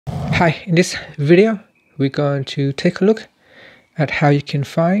Hi, in this video, we're going to take a look at how you can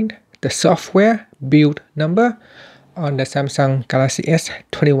find the software build number on the Samsung Galaxy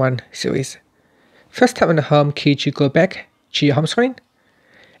S21 series. First, tap on the home key to go back to your home screen,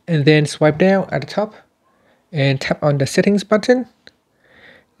 and then swipe down at the top and tap on the settings button.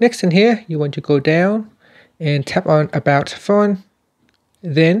 Next in here, you want to go down and tap on About Phone,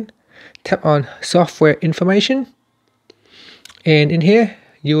 then tap on Software Information, and in here,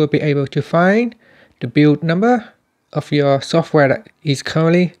 you will be able to find the build number of your software that is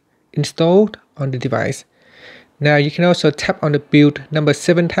currently installed on the device. Now you can also tap on the build number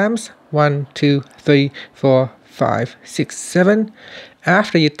 7 times. 1, 2, 3, 4, 5, 6, 7.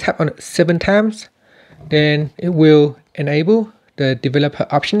 After you tap on it 7 times, then it will enable the developer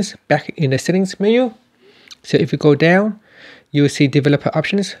options back in the settings menu. So if you go down, you will see developer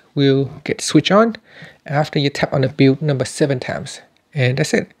options will get switched on after you tap on the build number 7 times. And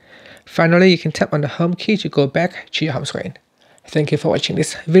that's it. Finally, you can tap on the home key to go back to your home screen. Thank you for watching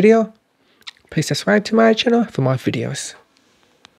this video. Please subscribe to my channel for more videos.